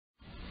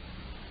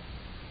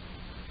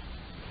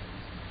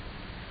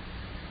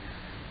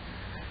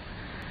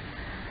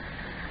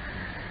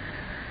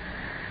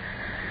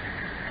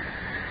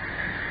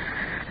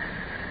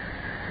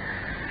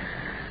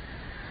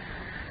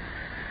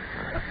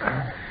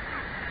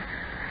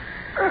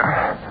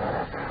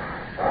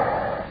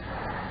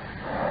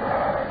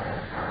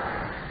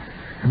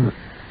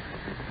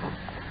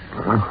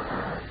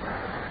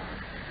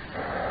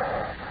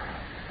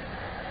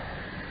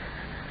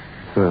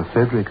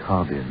Cedric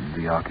Harbin,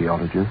 the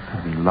archaeologist,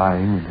 had been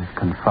lying in his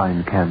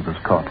confined canvas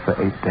cot for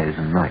 8 days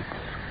and nights.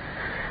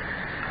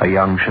 A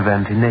young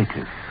Chevanti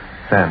native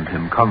fanned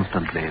him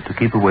constantly to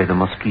keep away the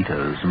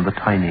mosquitoes and the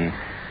tiny,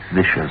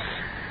 vicious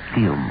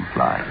fume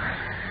flies.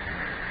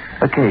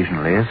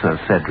 Occasionally, Sir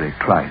Cedric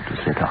tried to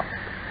sit up,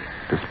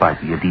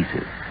 despite the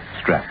adhesive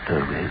strapped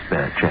over his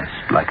bare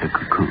chest like a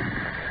cocoon.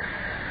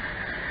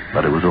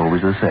 But it was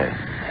always the same.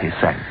 He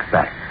sank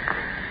back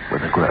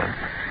with a groan.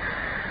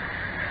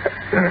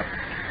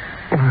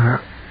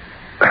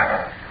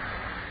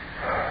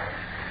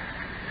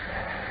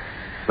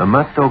 The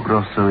Mato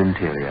Grosso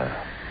interior.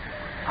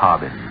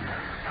 Harbin.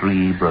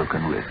 3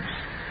 broken ribs.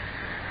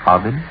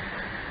 Harbin?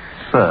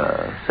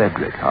 Sir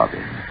Cedric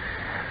Harbin.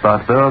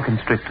 But boa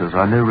constrictors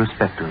are no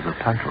respecters of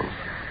titles.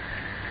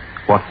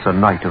 What's a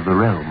knight of the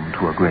realm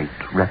to a great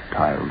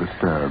reptile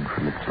disturbed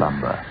from its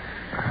slumber?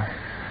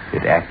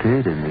 It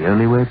acted in the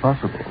only way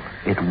possible.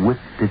 It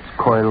whipped its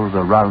coils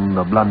around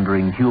the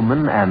blundering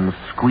human and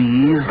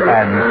squeezed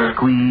and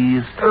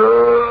squeezed.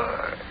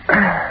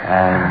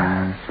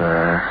 And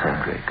Sir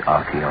Cedric,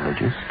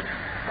 archaeologist,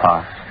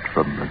 passed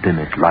from the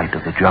dimmed light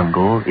of the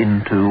jungle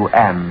into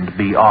and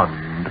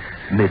beyond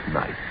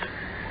midnight.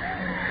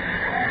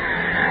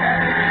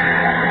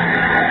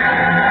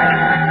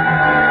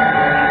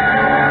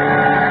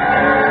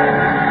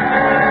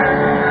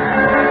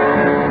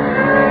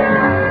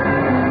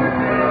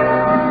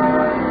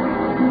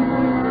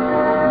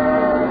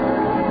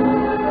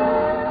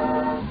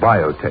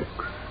 Biotex,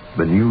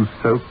 the new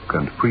soap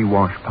and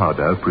pre-wash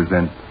powder,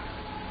 presents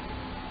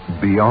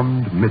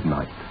Beyond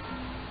Midnight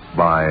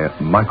by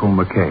Michael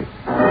McKay.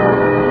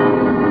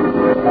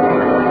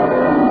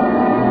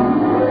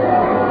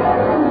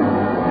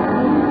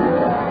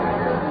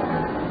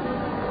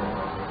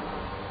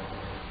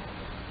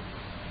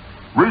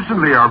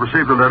 Recently, I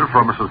received a letter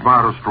from Mrs.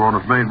 Myra Strawn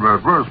of Main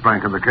Road,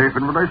 Rosebank in the Cape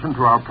in relation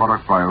to our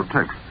product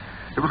Biotex.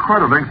 It was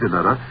quite a lengthy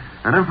letter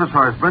and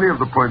emphasized many of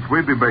the points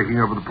we've been making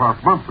over the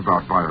past months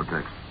about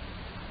Biotex.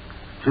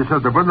 She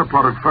said that when the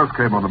product first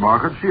came on the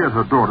market, she and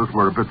her daughters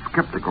were a bit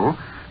skeptical,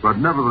 but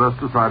nevertheless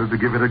decided to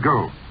give it a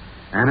go.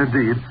 And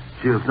indeed,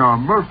 she is now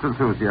most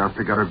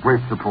enthusiastic and a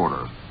great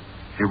supporter.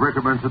 She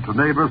recommends it to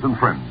neighbors and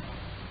friends.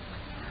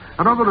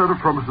 Another letter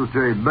from Mrs.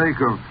 J.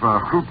 Lake of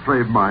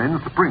Hoopflave Mine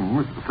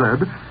Springs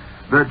said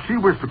that she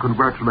wished to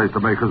congratulate the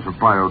makers of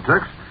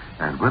Biotex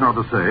and went on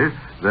to say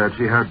that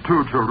she had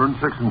 2 children,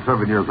 6 and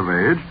 7 years of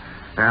age,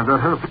 and that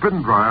her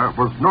spin dryer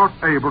was not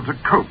able to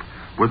cope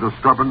with the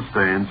stubborn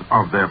stains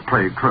of their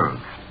play clothes.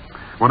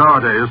 Well,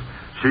 nowadays,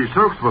 she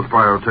soaks with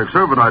Biotex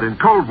overnight in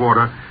cold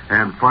water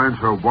and finds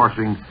her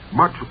washing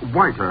much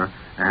whiter,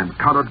 and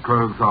colored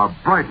clothes are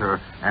brighter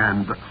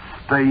and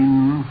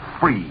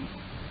stain-free.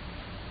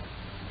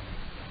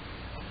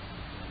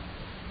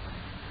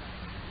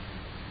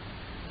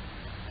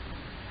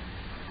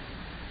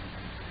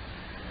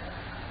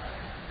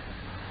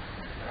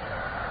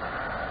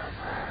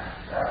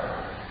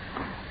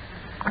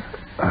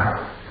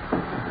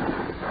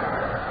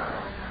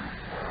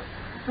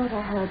 Thought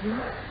I heard you.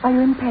 Are you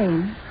in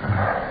pain?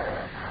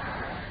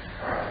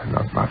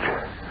 Not much.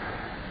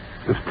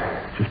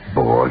 Just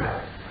bored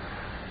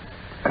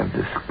and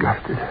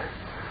disgusted.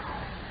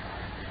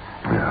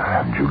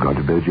 Haven't you gone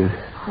to bed yet?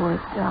 Poor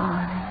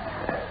darling.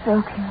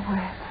 Soaking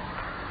wet.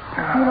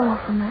 Get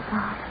off from that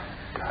darling.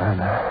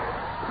 Diana,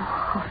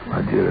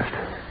 my dearest.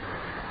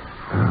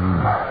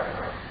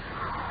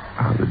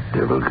 How the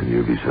devil can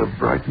you be so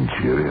bright and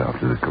cheery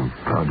after the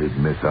confounded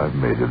mess I've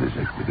made of this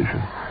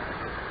expedition?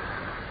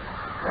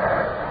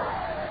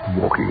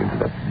 Walking into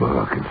that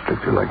boa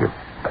constrictor like a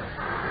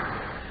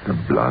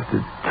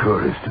blasted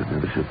tourist who'd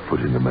never set foot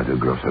in the Mato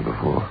Grosso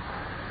before.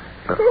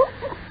 I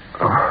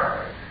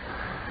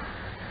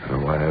don't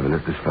know why I ever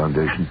let this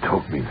foundation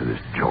talk me into this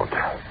jaunt.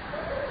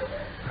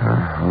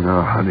 On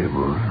our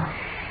honeymoon.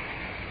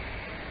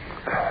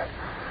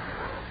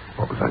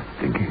 What was I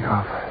thinking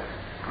of?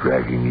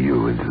 Dragging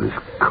you into this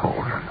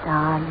cauldron.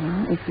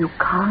 Darling, if you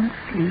can't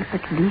sleep,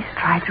 at least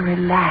try to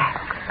relax.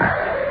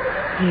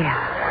 Here.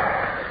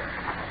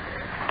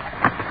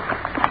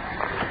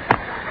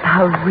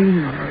 Now,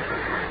 read.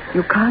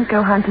 You can't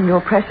go hunting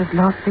your precious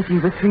lost city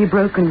with 3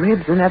 broken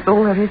ribs, and that's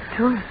all there is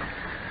to it.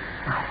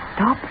 Now,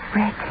 stop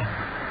fretting.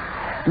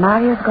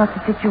 Mario's got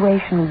the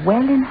situation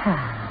well in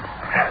hand.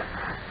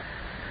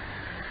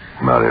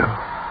 Mario.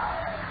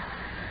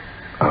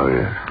 Oh,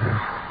 yes.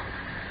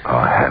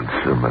 A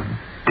handsome and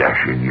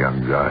dashing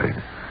young guy.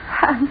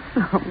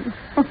 Handsome.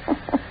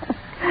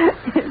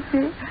 Is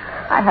he?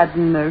 I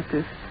hadn't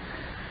noticed.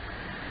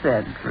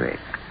 Cedric,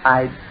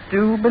 I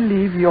do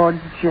believe you're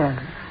jealous.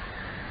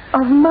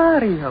 Of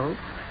Mario?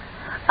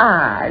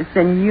 Ah,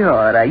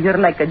 Senora, you're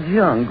like a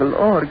jungle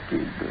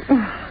orchid.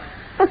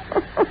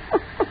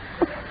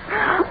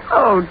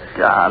 Oh,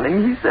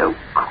 darling, he's so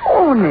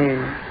corny.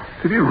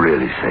 Did he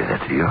really say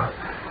that to you?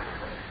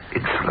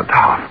 Insolent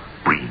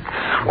half-breed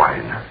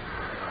swine.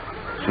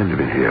 Send him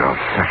in here. I'll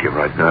sack him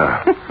right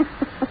now.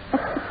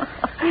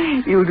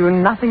 You'll do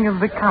nothing of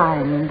the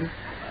kind.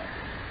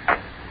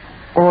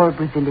 All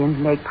Brazilians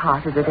make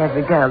passes at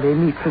every girl they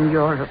meet from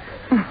Europe.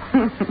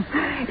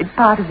 It's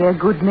part of their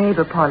good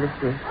neighbor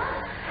policy.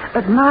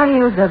 But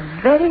Mario's a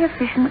very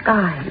efficient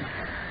guide.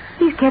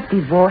 He's kept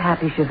these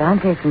war-happy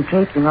Cervantes from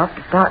traipsing off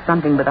to start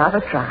something with other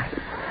tribes.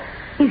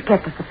 He's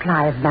kept a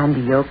supply of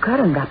mandioca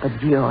and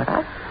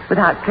rapadura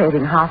without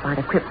trading half our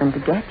equipment to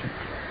get it.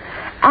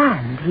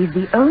 And he's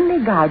the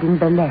only guide in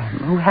Belém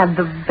who had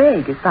the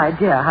vaguest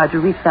idea how to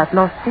reach that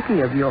lost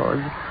city of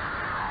yours.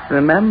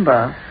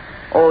 Remember,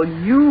 all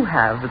you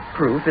have as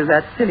proof is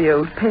that silly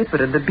old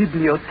paper in the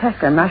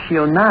Biblioteca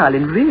Nacional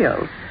in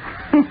Rio.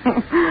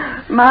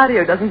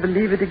 Mario doesn't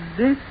believe it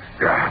exists.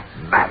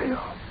 Mario.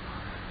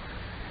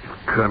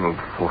 If Colonel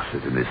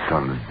Fawcett and his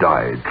sons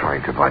died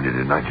trying to find it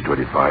in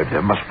 1925,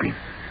 there must be...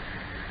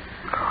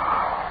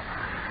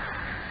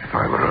 If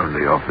I were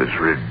only off this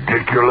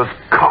ridiculous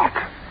cot.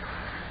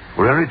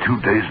 We're only 2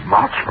 days'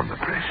 march from the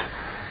place.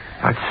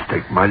 I'd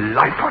stake my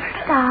life on it.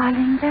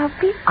 Darling, there'll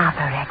be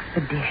other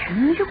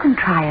expeditions. You can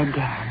try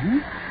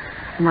again.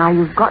 Now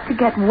you've got to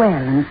get well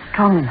and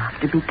strong enough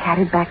to be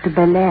carried back to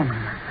Belém.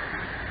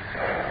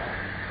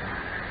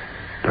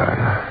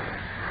 Diana,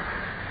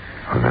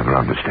 I'll never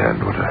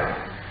understand what a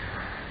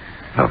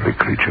lovely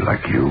creature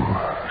like you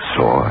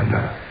saw in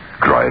a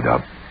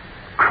dried-up,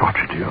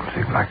 crotchety old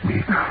thing like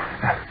me.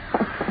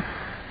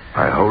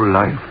 My whole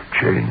life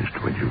changed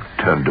when you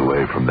turned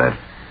away from that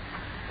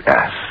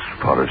ass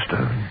Forrester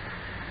and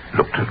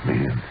looked at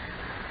me and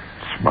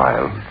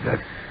smiled that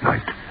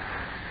night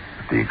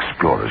at the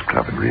Explorers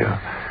Club in Rio.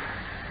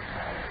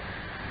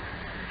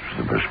 It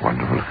was the most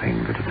wonderful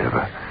thing that had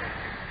ever...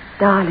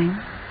 Darling,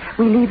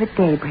 we leave at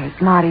daybreak,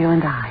 Mario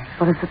and I,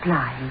 for the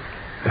supplies.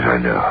 Yes, I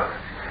know.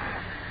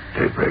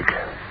 Daybreak.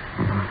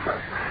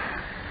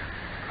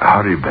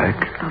 How do you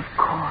back? Of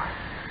course.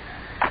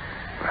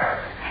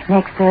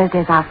 Next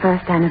Thursday's our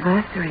first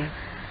anniversary.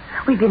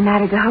 We've been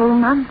married a whole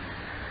month.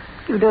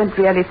 You don't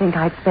really think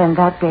I'd spend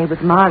that day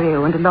with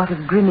Mario and a lot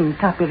of grinning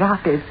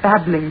tapirates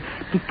babbling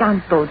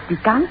picanto,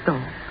 picanto.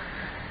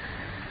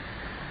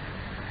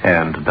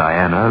 And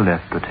Diana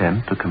left the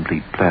tent to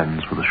complete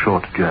plans for the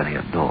short journey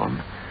at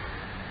dawn.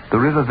 The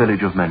river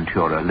village of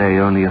Mantura lay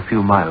only a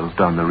few miles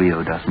down the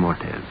Rio das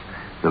Mortes,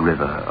 the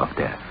river of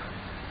death.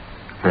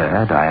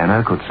 There,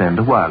 Diana could send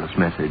a wireless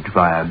message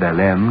via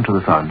Belém to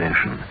the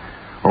Foundation.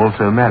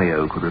 Also,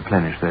 Mario could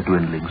replenish their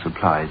dwindling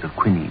supplies of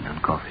quinine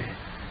and coffee.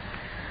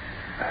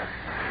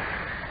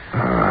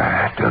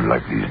 I don't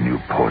like these new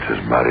porters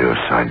Mario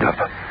signed up.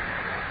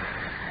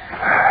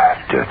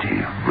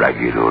 Dirty,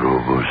 ragged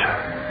urubus.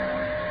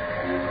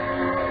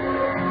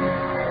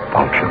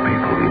 Vulture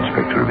people, the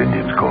inspector of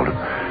Indians called them.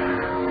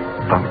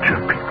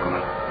 Vulture people.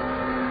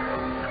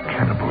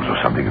 Cannibals or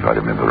something, if I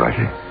remember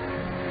rightly.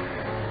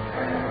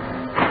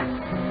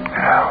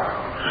 Now,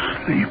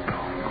 sleep.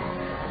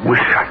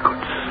 Wish I could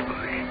sleep.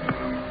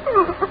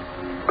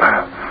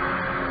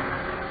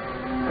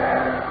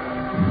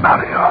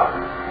 Mario.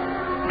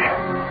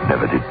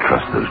 Never did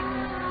trust those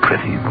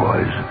pretty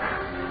boys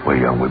where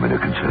young women are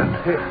concerned.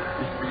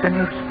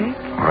 Senor, speak?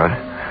 All right.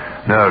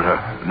 No,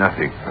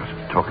 nothing. I was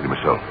talking to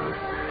myself.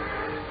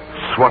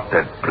 Swat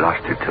that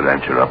blasted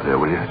tarantula up there,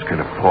 will you? It's going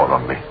to fall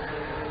on me.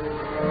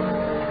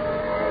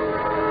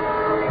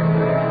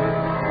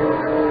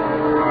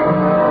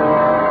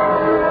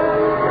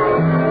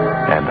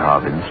 And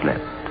Harvin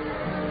slept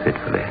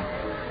fitfully.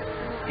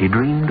 He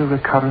dreamed a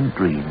recurrent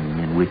dream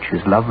in which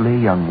his lovely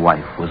young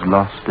wife was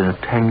lost in a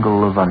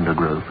tangle of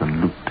undergrowth and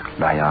looped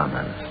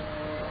lianas.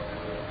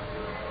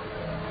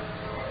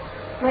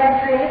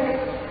 Cedric!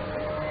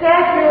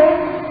 Cedric!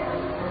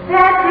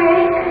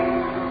 Cedric!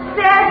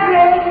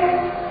 Cedric!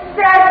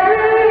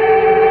 Cedric!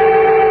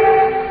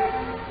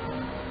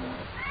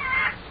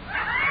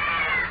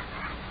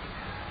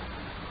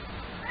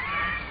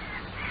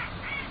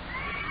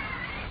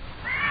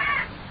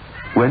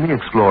 When the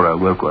explorer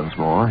woke once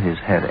more, his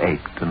head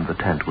ached and the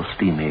tent was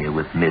steamy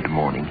with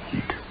mid-morning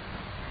heat.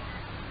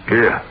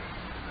 Here.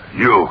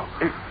 You.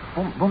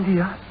 Bom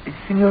dia.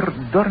 Signor,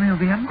 dorme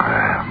bien?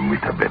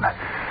 Muito bene.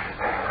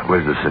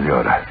 Where's the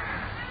senora?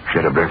 She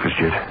had a breakfast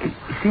yet?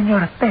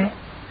 Signor, te.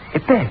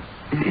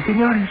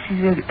 Signor,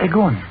 she's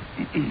gone.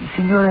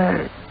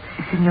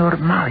 Signor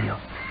Mario.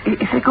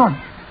 It's gone.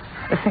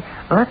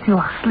 Let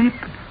you sleep.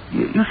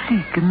 You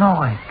sick,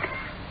 no.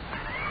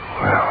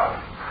 Well...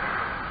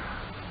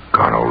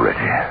 Gone already.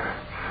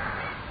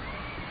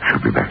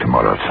 Should be back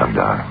tomorrow at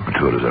sundown.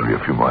 Matura's only a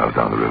few miles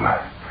down the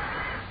river.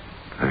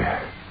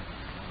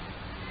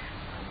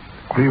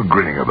 What are you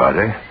grinning about,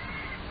 eh?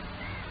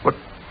 What?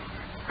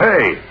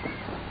 Hey!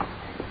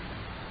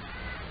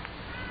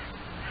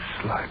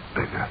 Sly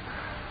beggar.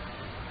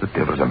 The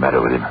devil's the matter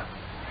with him?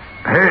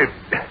 Hey!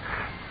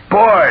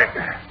 Boy!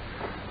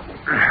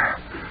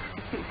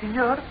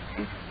 Signor,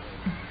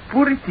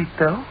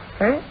 puritito,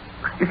 eh?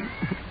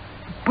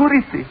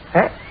 Purity,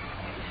 eh?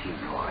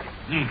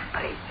 Il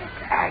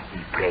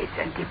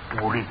present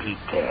purity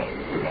tell.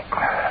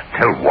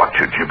 Tell what,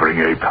 you gibbering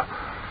ape?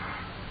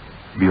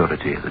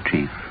 Purity, the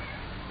chief.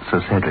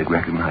 Sir Cedric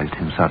recognized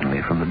him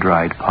suddenly from the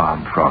dried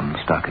palm frond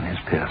stuck in his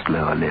pierced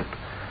lower lip.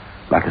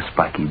 like a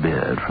spiky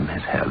beard from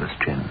his hairless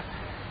chin.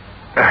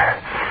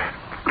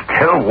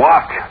 Tell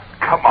what?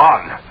 Come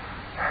on.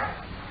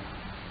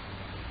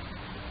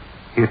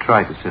 He had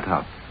tried to sit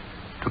up,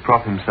 to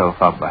prop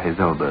himself up by his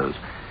elbows,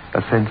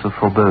 a sense of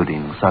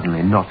foreboding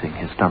suddenly knotting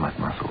his stomach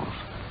muscles.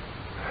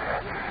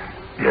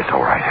 Yes,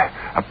 all right.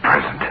 A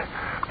present.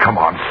 Come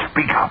on,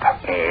 speak up.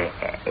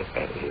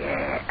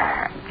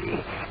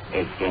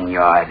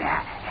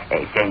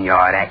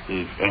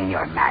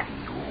 Senor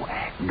Mario,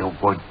 no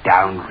go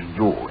down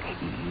Rio,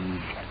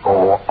 is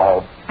go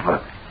up.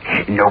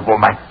 No go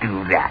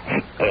Matura,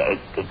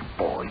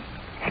 boy.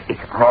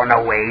 It's run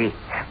away,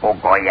 or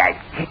Goyas,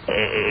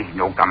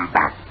 no come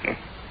back.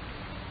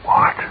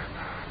 What?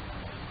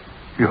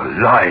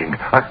 You're lying.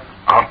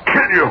 I'll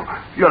kill you.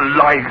 You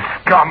lying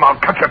scum. I'll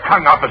cut your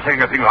tongue out for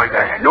saying a thing like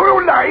that. No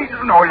lie,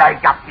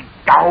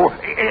 Capitao.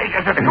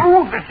 It's the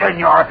truth,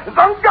 senor.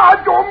 Thank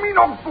God, don't me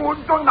no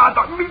good, do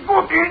nada. Me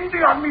good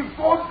India, me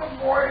good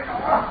boy.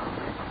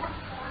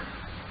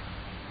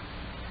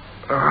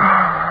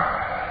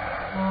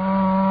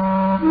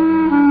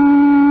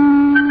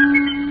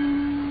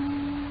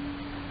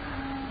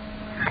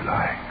 He's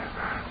lying.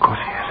 Of course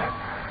he is.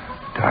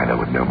 Dinah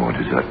would no more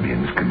desert me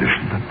in this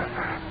condition than...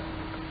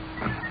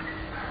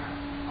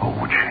 Or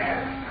would she?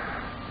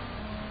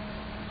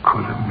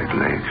 Could a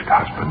middle-aged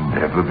husband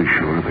never be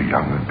sure of a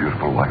young and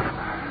beautiful wife?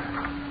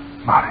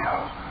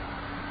 Mario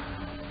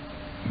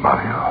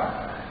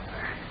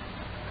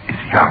is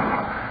young,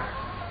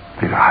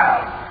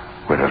 virile,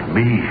 whereas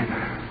me,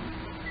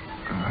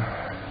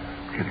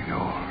 getting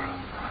old.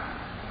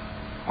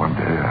 One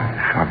day I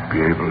shan't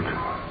be able to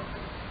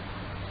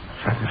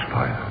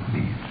satisfy her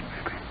needs,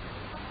 maybe.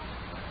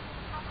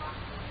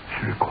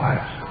 She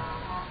requires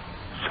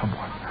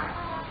someone.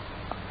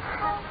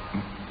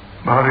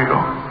 Mario.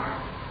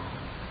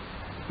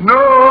 No!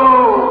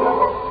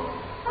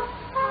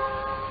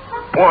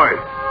 Boy.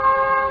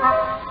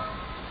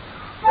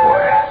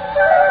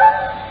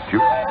 Do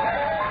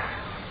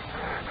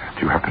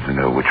you happen to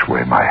know which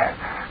way my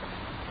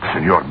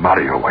Senor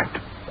Mario went?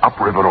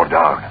 Upriver or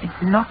down?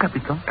 No,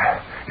 Capitan.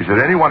 Is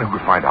there anyone who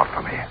could find out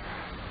for me?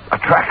 A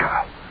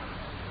tracker.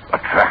 A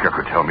tracker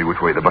could tell me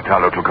which way the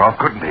Batallo took off,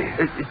 couldn't he?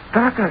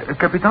 Tracker,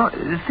 Capitan.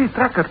 See,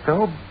 tracker,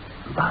 though.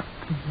 But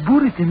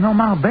Buriti know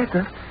more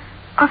better.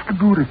 Ask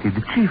Buriti,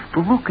 the chief,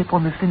 to look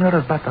upon the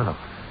Signora's Batallo.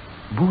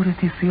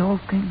 Buriti see all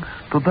things.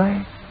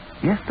 Today,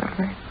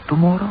 yesterday,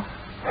 tomorrow.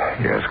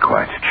 Yes,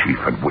 quite. Chief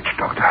and witch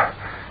doctor.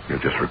 He'll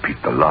just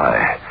repeat the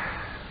lie.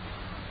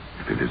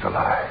 If it is a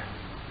lie.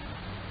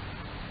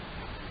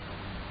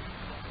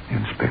 The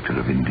inspector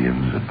of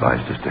Indians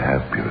advised us to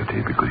have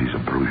Purity because he's a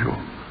brujo.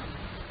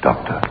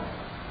 Doctor.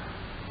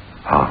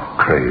 Half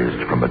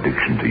crazed from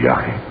addiction to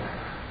yaki.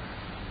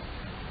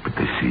 But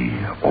they see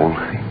all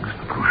things,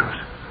 the brujos.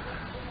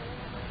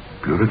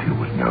 Purity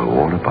would know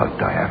all about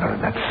Diana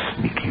and that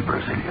sneaky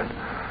Brazilian.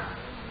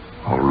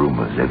 All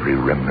rumors, every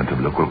remnant of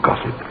local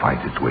gossip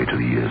finds its way to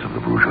the ears of the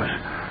brujos,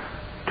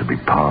 to be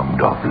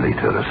palmed off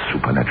later as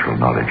supernatural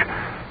knowledge.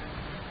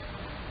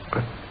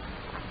 But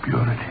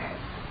Purity,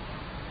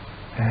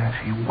 yes,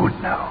 he would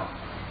know.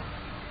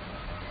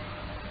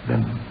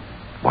 Then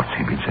what's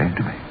he been saying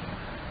to me?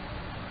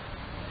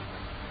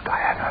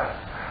 Diana.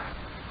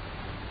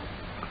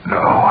 No,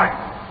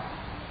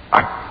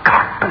 I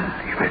can't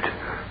believe it.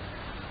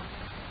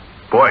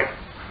 Boy,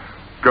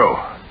 go.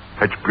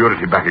 Fetch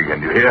Purity back again,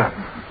 do you hear?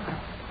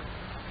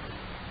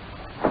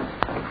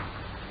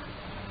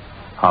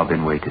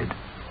 Harbin waited.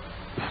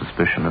 The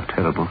suspicion of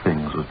terrible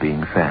things was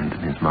being fanned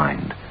in his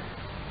mind.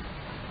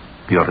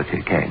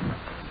 Purity came.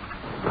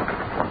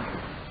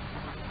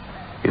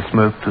 He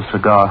smoked a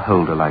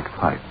cigar-holder-like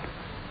pipe.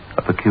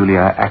 A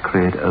peculiar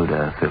acrid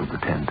odor filled the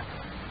tent.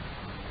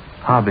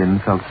 Harbin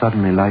felt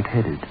suddenly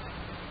lightheaded.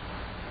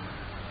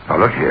 Now,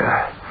 look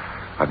here.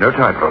 I've no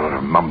time for a lot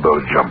of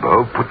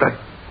mumbo-jumbo. Put that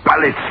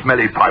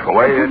bally-smelly pipe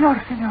away.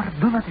 Senor,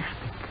 do not speak.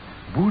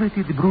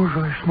 Buriti the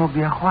brujo smoke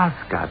the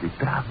ayahuasca, the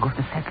drug of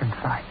the second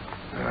sight.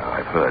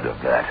 I've heard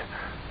of that.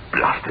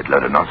 Blasted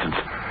load of nonsense.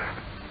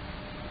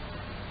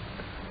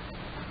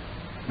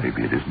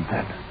 Maybe it isn't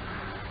then.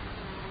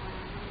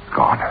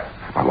 Gone.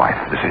 My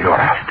wife, the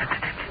senora.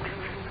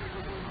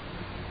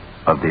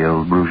 Of the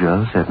old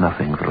brujo said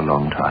nothing for a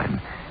long time.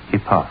 He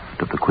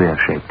puffed at the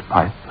queer-shaped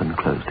pipe and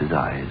closed his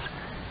eyes.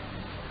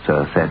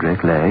 Sir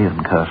Cedric lay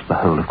and cursed the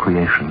whole of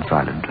creation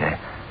silently.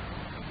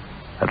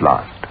 At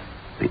last,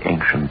 the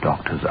ancient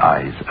doctor's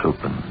eyes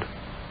opened.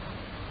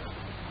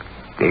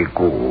 They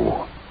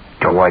go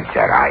towards the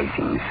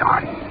rising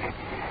sun.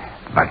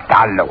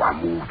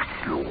 Batallo moves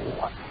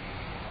slow.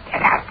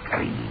 There are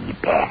 3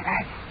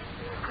 bearers.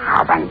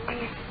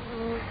 Havantes.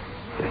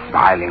 The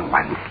smiling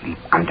one sleep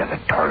under the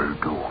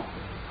toldo.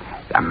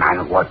 The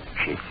man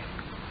watches.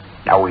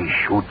 Now he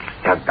shoots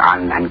the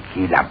gun and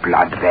kill a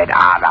blood-red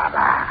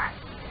Arara.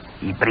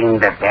 He bring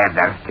the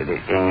feathers to the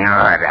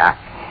senora.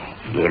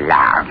 She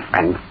laugh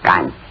and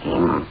thank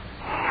him,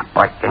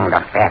 putting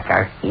the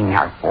feathers in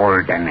her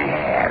golden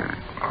hair.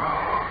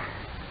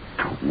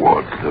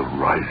 Towards the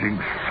rising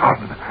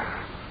sun.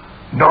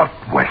 Not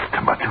west,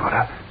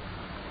 Matura.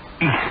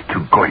 east to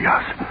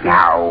Goyas.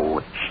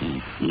 Now,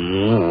 she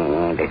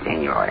sing, the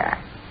senora.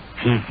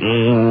 She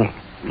sing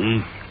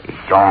this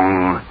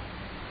song.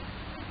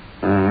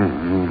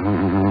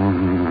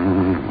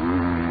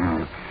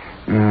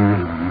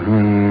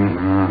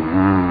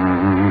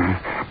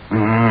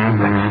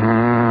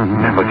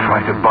 Never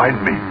try to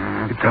bind me.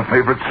 It's her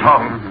favorite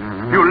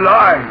song. You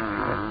lie.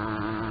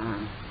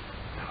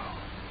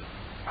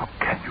 How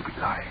can you be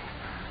lying?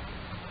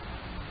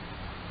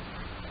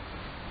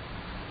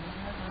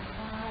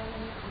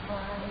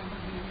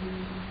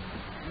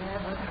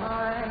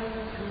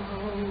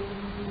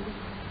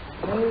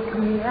 Take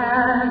me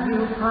as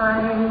you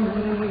find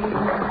me,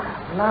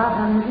 love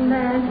and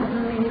let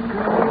me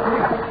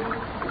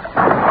go.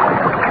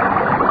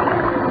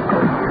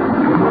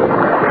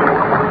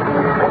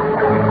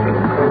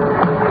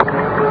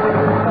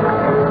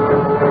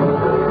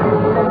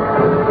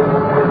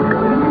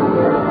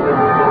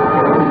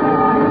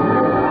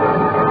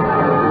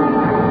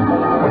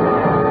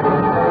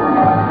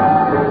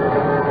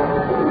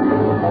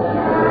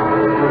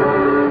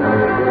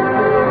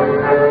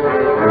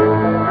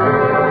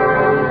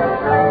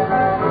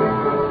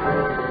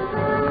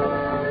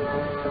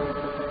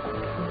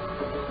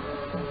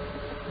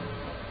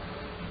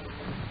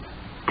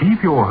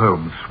 Keep your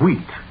home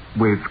sweet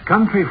with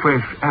country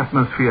fresh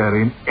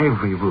atmosphere in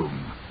every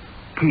room.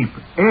 Keep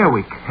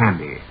Airwick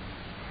handy.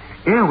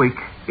 Airwick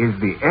is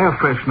the air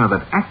freshener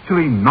that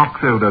actually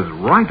knocks odors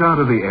right out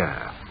of the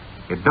air.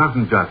 It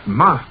doesn't just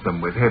mask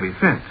them with heavy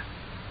scent.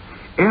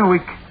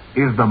 Airwick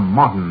is the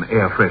modern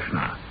air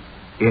freshener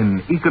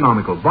in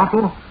economical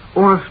bottle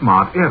or a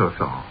smart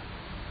aerosol.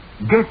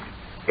 Get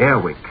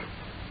Airwick.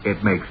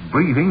 It makes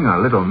breathing a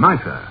little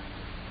nicer.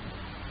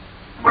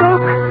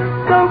 Soak,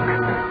 soak,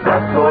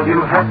 that's all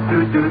you have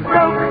to do.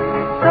 Soak,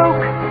 soak,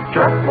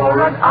 just for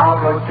an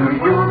hour or two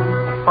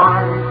you'll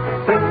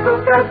find things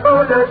look as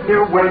good as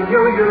new when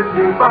you use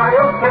new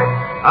Biotech.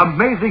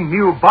 Amazing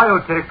new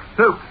Biotech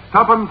soap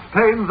stubborn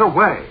stains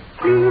away.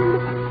 Clean,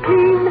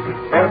 clean,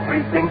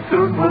 everything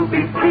soon will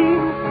be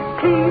clean,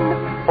 clean,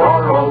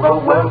 for all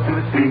the world to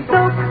see.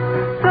 Soak,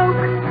 soak,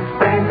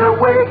 stains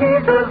away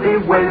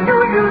easily when you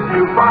use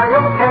new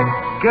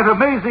Biotech. Get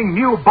amazing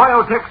new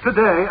Biotech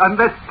today and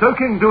let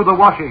soaking do the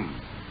washing.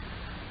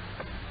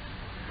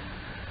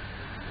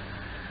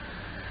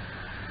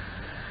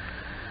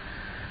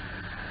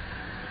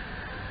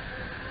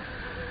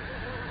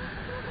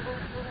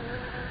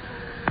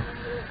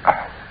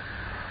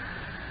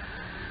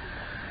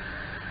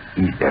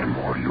 Is there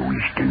more you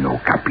wish to know,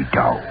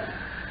 Capitao?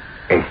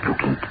 Let's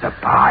look into the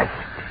past.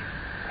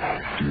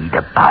 See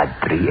the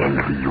Padre and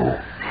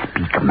Rio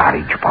speak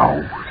marriage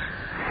vows.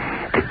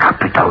 The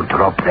Capitao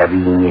dropped the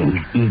ring in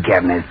his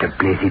eagerness to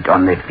place it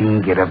on the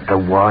finger of the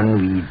one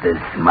with the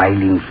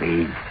smiling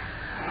face.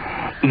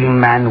 A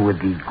man with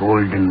the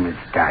golden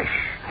mustache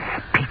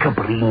pick up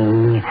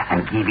ring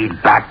and give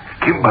it back.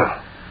 Kimball.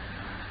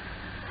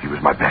 He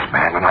was my best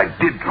man, and I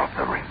did drop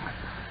the ring.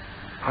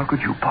 How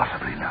could you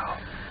possibly know?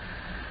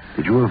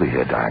 Did you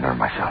overhear Diana and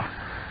myself?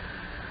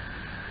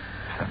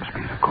 That must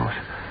be it, of course.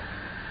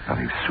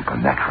 Nothing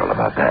supernatural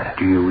about that.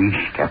 Do you wish,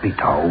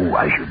 Capitao,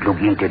 I should look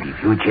into the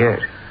future?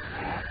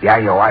 The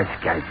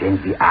ayahuasca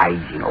sends the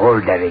eyes in all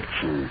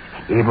directions,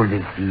 able to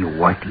see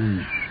what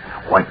is,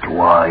 what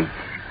was,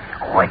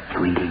 what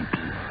will be.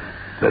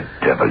 The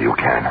devil you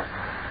can.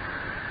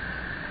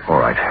 All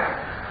right.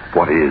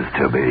 What is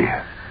to be?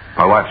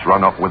 My wife's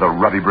run off with a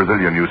ruddy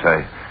Brazilian, you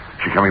say.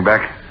 She coming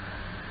back?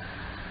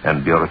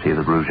 And Burity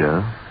the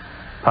Bruger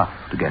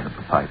puffed again at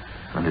the pipe,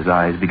 and his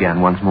eyes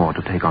began once more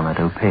to take on that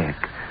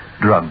opaque,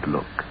 drugged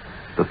look,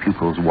 the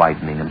pupils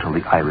widening until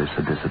the iris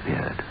had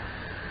disappeared.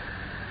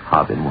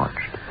 Harbin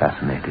watched,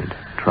 fascinated,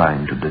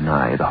 trying to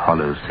deny the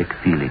hollow, sick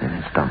feeling in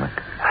his stomach.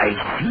 I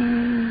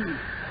see.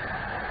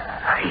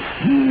 I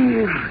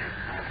hear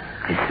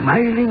the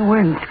smiling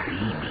one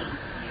screaming.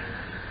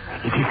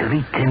 It is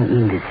written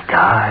in the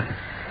stars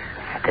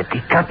that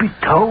the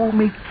Capitao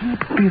may keep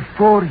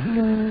before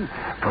him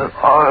for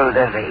all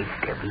the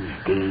rest of his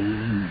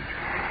days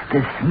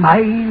the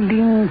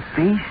smiling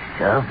face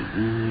of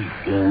his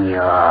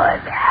senora.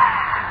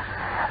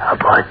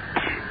 But...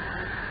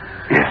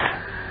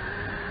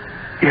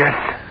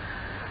 Yes.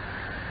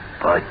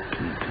 But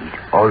it is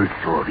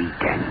also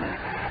written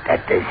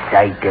that the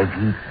sight of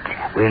it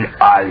will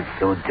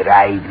also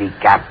drive the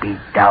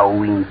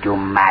Capitao into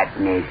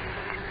madness.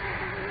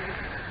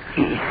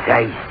 This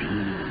I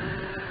see.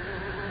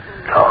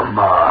 No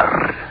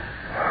more.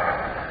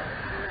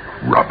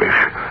 Rubbish,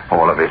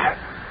 all of it.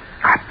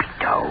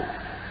 Capitao,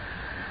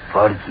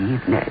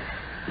 forgiveness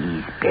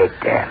is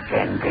better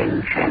than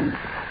vengeance.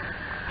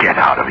 Get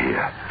out of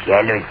here.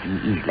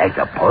 Jealousy is like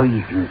a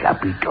poison,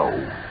 Capitao.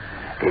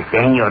 The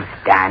senor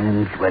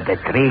stands where the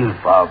trail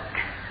fox.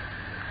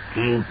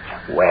 Think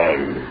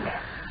well.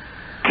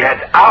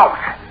 Get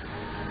out!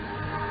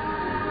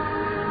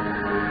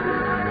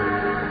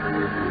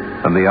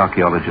 And the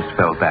archaeologist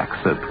fell back,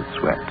 soaked with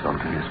sweat,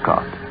 onto his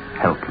cot,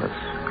 helpless,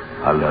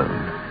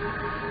 alone.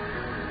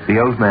 The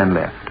old man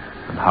left,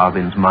 and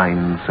Harbin's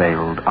mind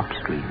sailed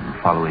upstream,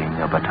 following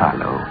a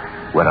batalo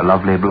where a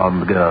lovely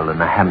blonde girl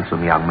and a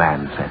handsome young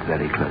man sat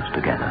very close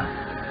together.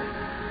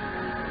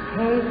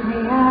 Take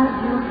me as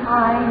you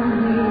find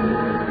me,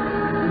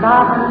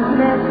 but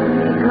let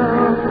me go.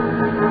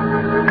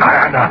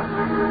 Diana!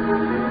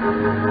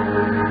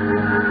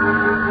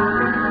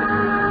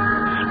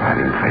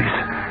 Smiling face.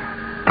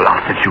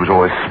 Blasted, she was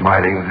always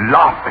smiling,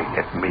 laughing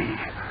at me.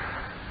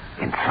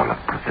 Insolent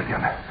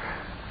Brazilian.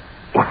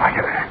 Well, if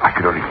I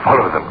could only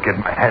follow them, get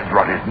my hands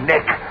around his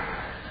neck.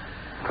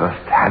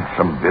 First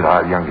handsome,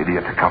 virile young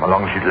idiot to come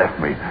along, she'd left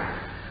me.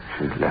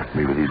 She'd left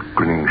me with these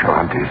grinning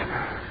Charantes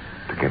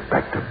to get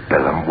back to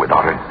Bellum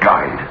without a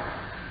guide.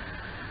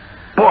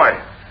 Boy,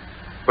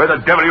 where the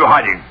devil are you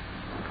hiding?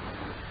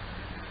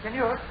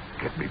 Senor.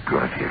 Get me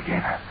Purity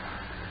again.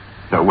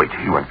 No, wait,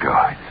 he won't go.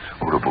 It's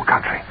Urubu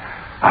country.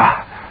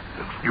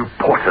 Those new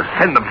porters,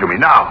 send them to me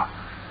now.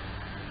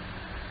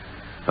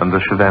 And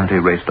the Chevante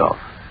raced off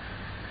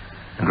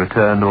and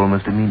returned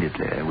almost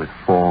immediately with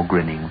 4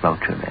 grinning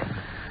Vulture men.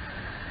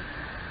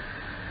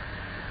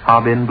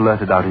 Harbin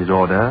blurted out his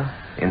order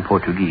in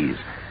Portuguese,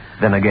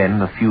 then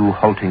again a few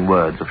halting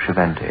words of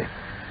Chevante,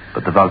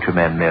 but the Vulture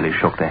men merely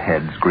shook their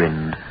heads,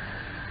 grinned,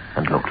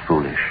 and looked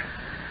foolish.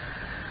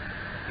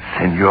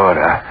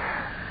 Senora.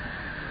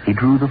 He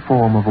drew the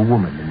form of a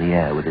woman in the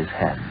air with his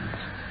hands.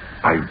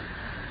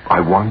 I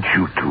want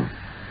you to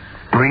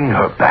bring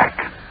her back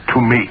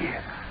to me.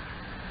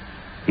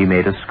 He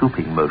made a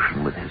scooping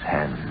motion with his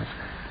hands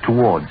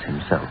towards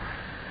himself.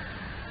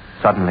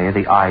 Suddenly,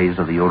 the eyes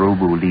of the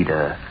Urubu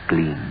leader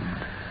gleamed.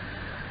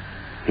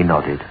 He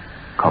nodded,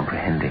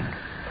 comprehending.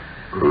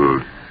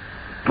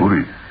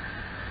 Turi.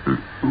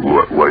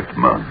 White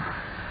man.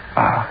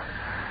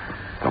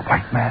 The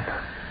white man.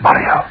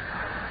 Mario.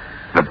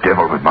 The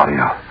devil with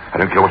Mario. I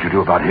don't care what you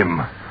do about him.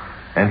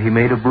 And he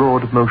made a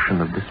broad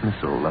motion of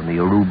dismissal, and the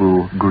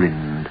Urubu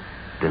grinned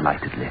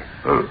delightedly.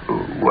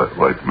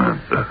 White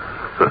man.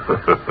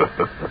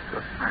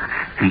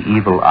 The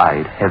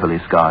evil-eyed, heavily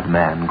scarred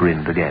man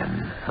grinned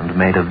again, and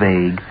made a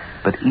vague,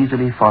 but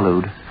easily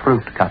followed,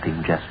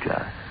 throat-cutting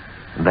gesture.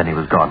 And then he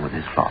was gone with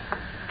his flock,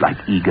 like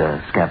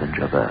eager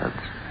scavenger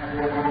birds.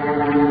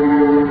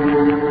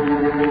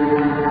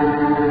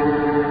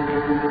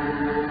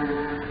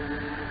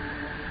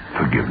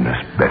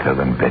 Forgiveness better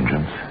than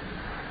vengeance?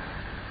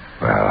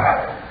 Well,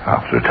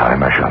 after a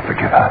time I shall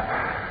forgive her.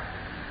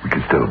 We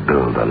can still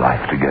build a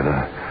life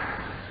together.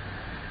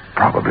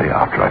 Probably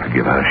after I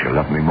forgive her, she'll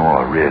love me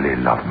more, really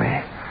love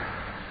me.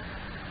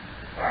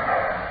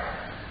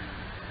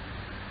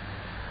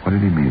 What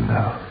did he mean,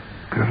 though?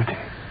 Purity?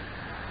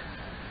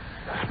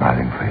 A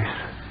smiling face.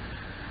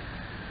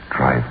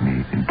 Drive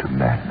me into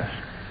madness.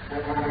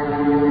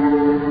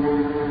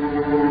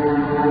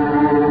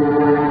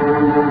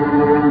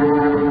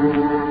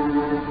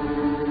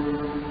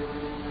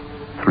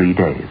 3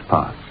 days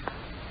passed,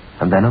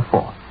 and then a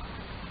 4th,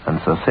 and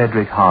Sir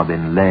Cedric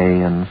Harbin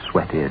lay and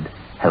sweated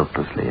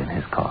helplessly in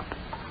his cot.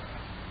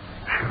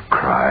 She'll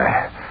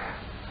cry,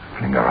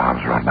 fling her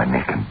arms around my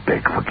neck and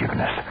beg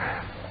forgiveness.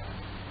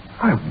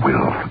 I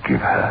will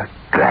forgive her,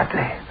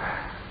 gladly.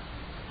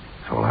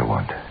 It's all I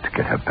want, to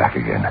get her back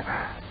again.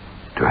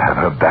 To have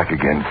her back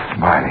again,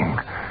 smiling.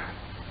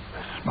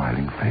 A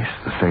smiling face,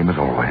 the same as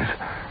always.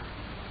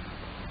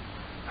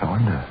 I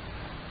wonder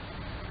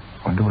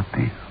what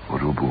the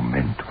Urubu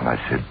meant when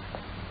I said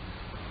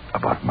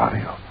about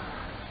Mario.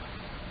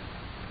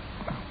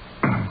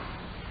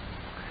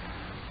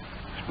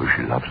 Suppose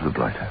she loves the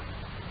blighter.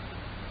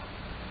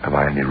 Have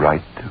I any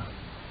right to?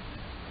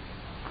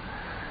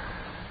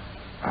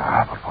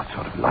 But what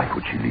sort of life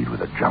would she lead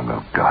with a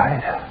jungle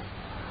guide?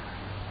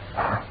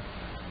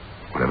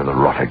 Whatever the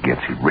rotter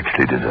gets, he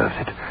richly deserves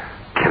it.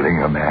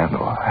 Killing a man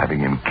or having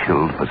him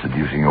killed for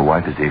seducing a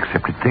wife is the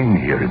accepted thing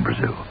here in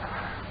Brazil.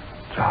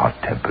 It's a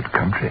hot-tempered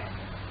country.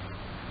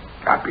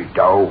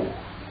 Capitão,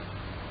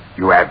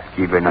 you have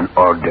given an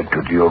order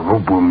to the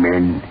Urubu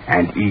men,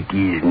 and it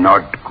is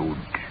not good.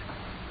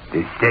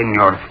 The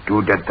senor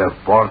stood at the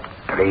 4th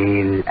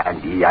trail,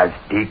 and he has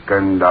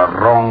taken the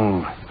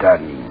wrong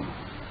turning.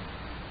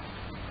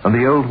 And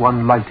the old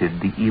one lighted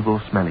the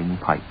evil-smelling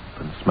pipe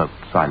and smoked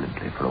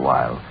silently for a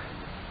while.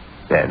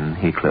 Then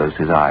he closed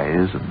his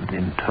eyes and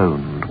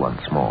intoned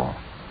once more.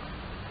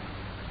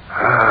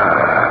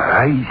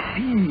 I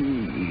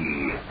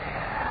see.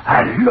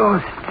 A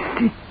lost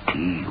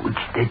city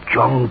which the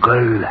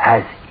jungle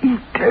has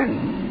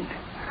eaten.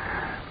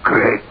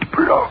 Great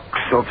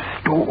blocks of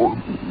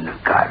stone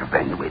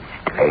carven with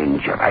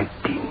strange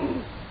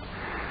writing.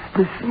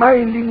 The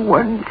smiling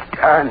one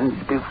stands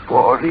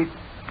before it,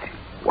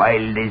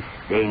 while the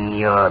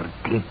senor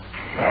takes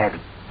her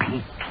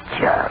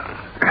picture.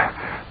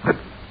 The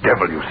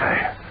devil, you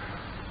say?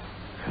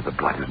 So the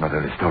blighter's not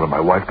only stolen my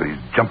wife, but he's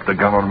jumped the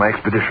gun on my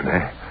expedition,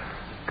 eh?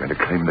 Going to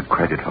claim the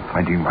credit for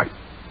finding my...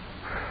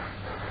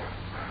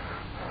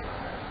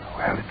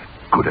 Well,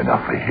 it's good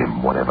enough for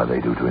him, whatever they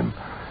do to him.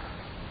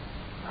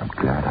 I'm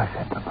glad I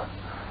sent them.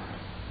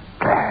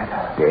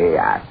 Glad. They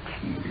are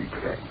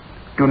children.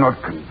 Do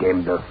not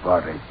condemn the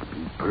forest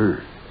people.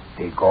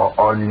 They go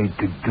only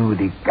to do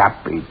the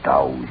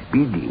Capito's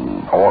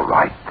bidding. All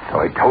right, so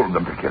I told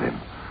them to kill him.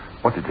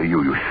 What's it to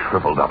you, you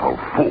shriveled up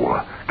old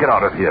fool? Get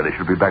out of here. They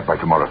should be back by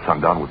tomorrow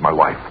sundown with my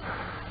wife.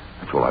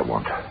 That's all I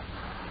want.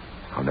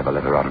 I'll never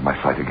let her out of my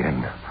sight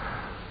again.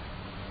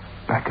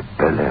 Back at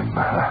Belém,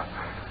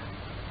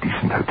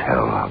 decent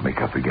hotel. I'll make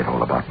her forget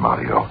all about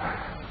Mario.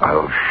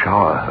 I'll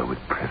shower her with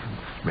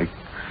presents, make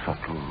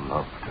subtle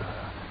love to her.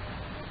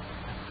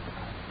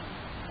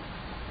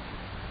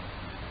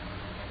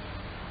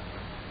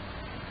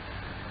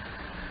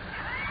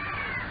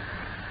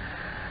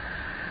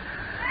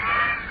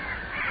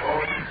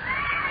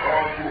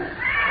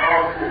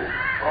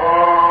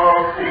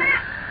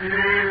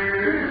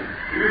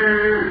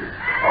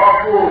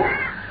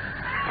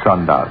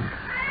 Sundown,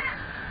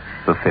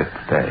 the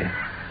 5th day.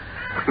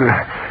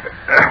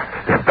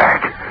 They're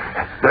back.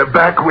 They're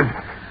back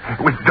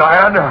with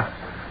Diana.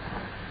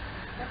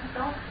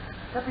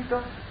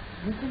 Capitan,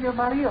 Monsieur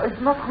Mario is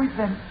not with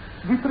them.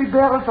 The 3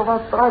 barrels of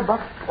our tribe are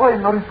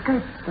destroyed or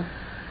escaped.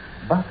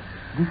 But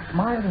the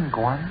smiling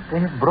one, they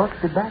have brought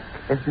them back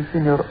as the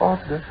Senor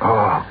ordered.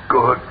 Oh,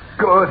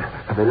 good.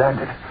 Have they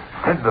landed?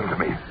 Send them to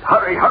me.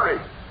 Hurry.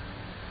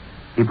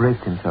 He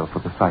braced himself for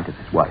the sight of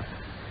his wife,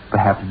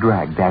 perhaps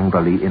dragged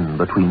angrily in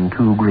between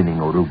 2 grinning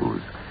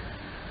Urubus.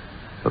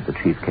 But the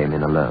chief came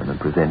in alone and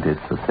presented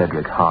Sir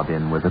Cedric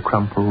Hardin with a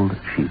crumpled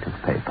sheet of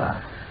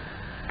paper.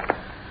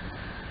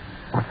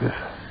 What's this?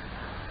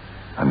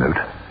 A note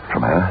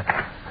from her?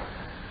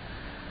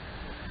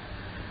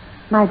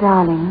 My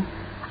darling,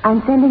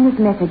 I'm sending this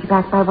message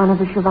back by one of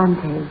the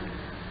Cervantes.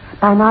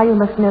 By now you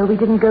must know we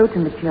didn't go to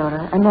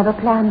Matura and never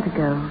planned to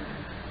go.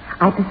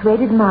 I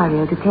persuaded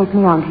Mario to take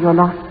me on to your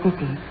lost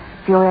city,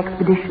 so your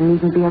expedition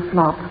needn't be a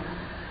flop.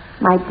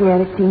 My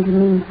dear, it seemed to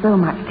mean so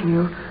much to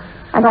you,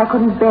 and I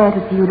couldn't bear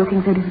to see you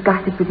looking so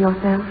disgusted with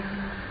yourself.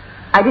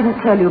 I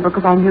didn't tell you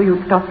because I knew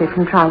you'd stop me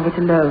from trying it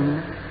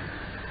alone.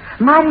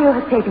 Mario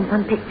has taken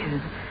some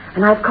pictures,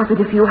 and I've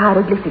copied a few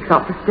hieroglyphics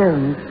off the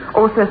stones,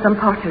 also some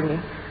pottery.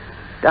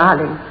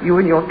 Darling, you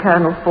and your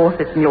Colonel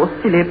Fawcett and your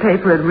silly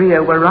paper in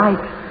Rio were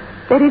right.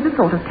 There is a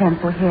sort of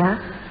temple here.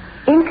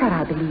 Inca,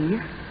 I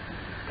believe.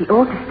 The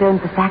altar stone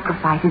for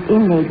sacrifice is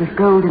inlaid with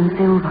gold and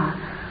silver.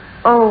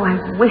 Oh, I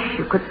wish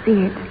you could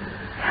see it.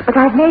 But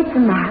I've made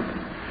some maps,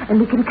 and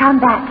we can come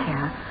back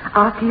here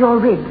after your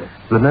rig.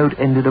 The note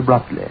ended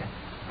abruptly,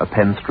 a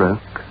pen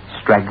stroke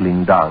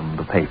straggling down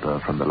the paper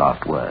from the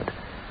last word.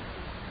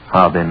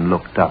 Hardin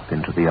looked up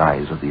into the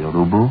eyes of the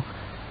Urubu,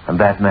 and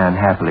that man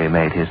happily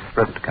made his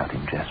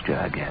throat-cutting gesture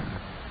again.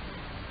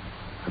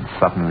 And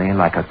suddenly,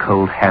 like a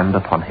cold hand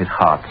upon his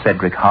heart,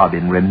 Cedric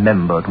Hardin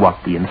remembered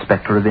what the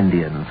Inspector of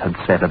Indians had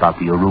said about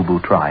the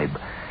Urubu tribe.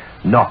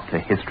 Not a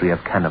history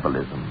of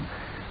cannibalism,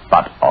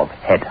 but of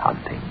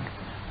headhunting.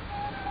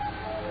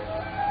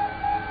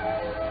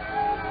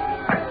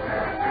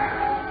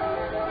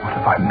 What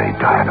have I made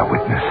Diana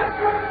witness?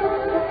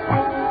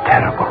 What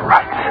terrible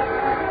rights.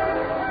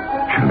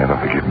 She'll never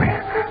forgive me.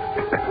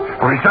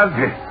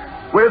 Risanti,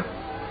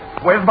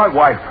 where's my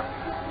wife?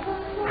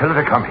 Tell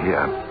her to come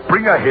here.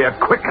 Bring her here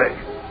quickly.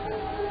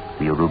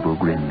 The Urubu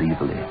grinned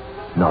evilly,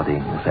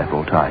 nodding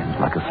several times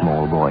like a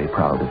small boy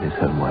proud of his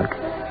homework.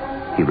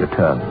 He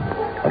returned,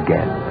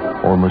 again,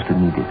 almost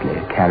immediately,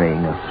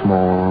 carrying a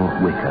small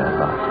wicker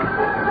basket.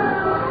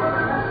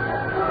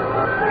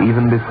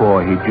 Even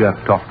before he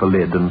jerked off the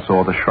lid and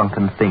saw the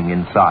shrunken thing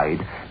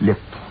inside,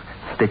 lips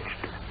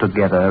stitched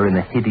together in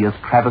a hideous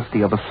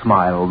travesty of a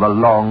smile, the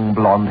long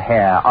blonde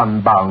hair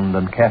unbound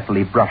and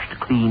carefully brushed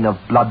clean of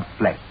blood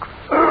flecks,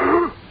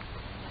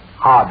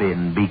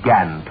 Hardin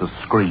began to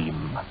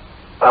scream.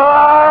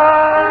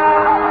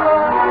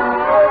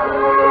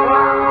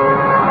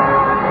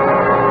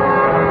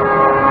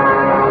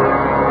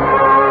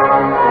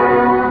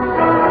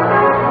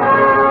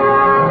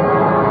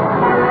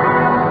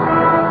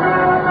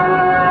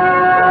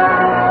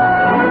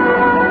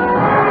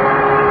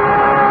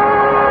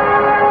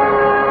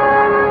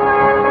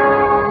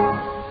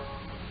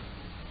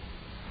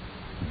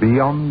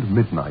 Beyond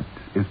Midnight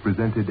is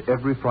presented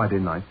every Friday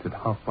night at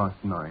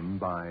 9:30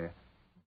 by